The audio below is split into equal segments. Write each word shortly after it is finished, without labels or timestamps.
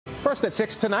First at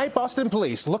 6 tonight, Boston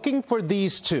police looking for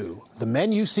these two. The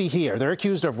men you see here, they're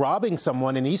accused of robbing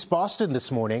someone in East Boston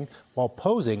this morning while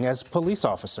posing as police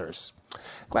officers.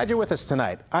 Glad you're with us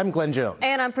tonight. I'm Glenn Jones.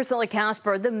 And I'm Priscilla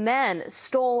Casper. The men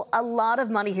stole a lot of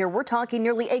money here. We're talking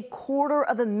nearly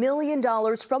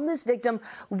 $250,000 from this victim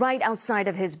right outside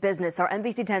of his business. Our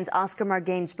NBC10's Oscar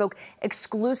Margain spoke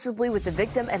exclusively with the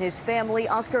victim and his family.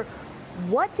 Oscar,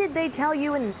 what did they tell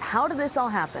you and how did this all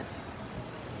happen?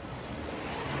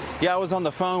 Yeah, I was on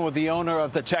the phone with the owner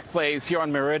of the Check Place here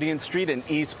on Meridian Street in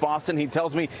East Boston. He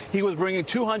tells me he was bringing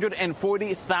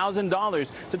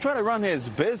 $240,000 to try to run his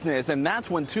business, and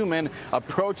that's when two men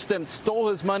approached him, stole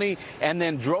his money, and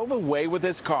then drove away with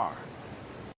his car.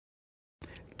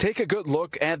 Take a good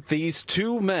look at these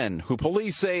two men who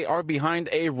police say are behind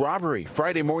a robbery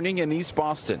Friday morning in East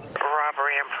Boston.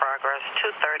 Robbery in progress,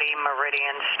 230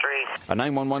 Meridian Street. A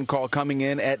 911 call coming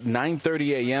in at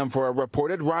 9:30 a.m. for a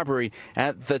reported robbery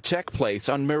at the Check Place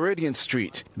on Meridian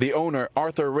Street. The owner,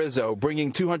 Arthur Rizzo,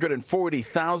 bringing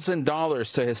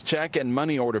 $240,000 to his check and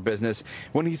money order business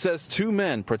when he says two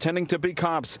men pretending to be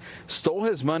cops stole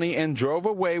his money and drove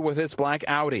away with his black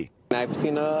Audi. I've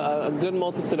seen a good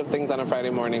multitude of things on a Friday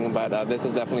morning, but this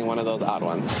is definitely one of those odd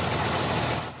ones.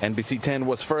 NBC10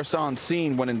 was first on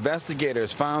scene when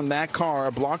investigators found that car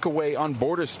a block away on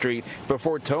Border Street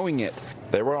before towing it.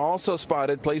 They were also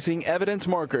spotted placing evidence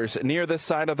markers near the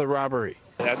site of the robbery.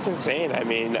 That's insane. I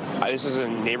mean, this is a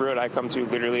neighborhood I come to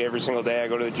literally every single day. I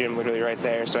go to the gym literally right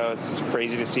there, so it's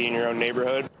crazy to see in your own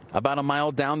neighborhood. About a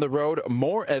mile down the road,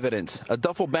 more evidence, a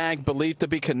duffel bag believed to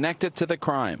be connected to the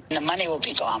crime. The money will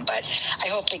be gone, but I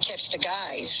hope they catch the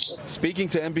guys. Speaking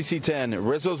to NBC10,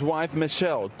 Rizzo's wife,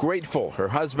 Michelle, grateful her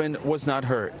husband was not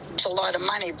hurt. It's a lot of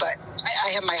money, but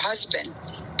I have my husband.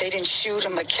 They didn't shoot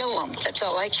him or kill him. That's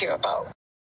all I care about.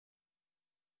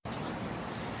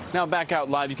 Now back out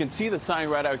live, you can see the sign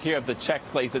right out here of the Check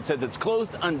Place. It says it's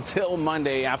closed until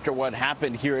Monday after what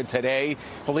happened here today.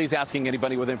 Police asking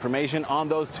anybody with information on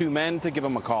those two men to give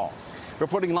them a call.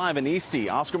 Reporting live in Eastie,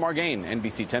 Oscar Margain,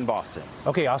 NBC10 Boston.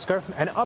 Okay, Oscar. And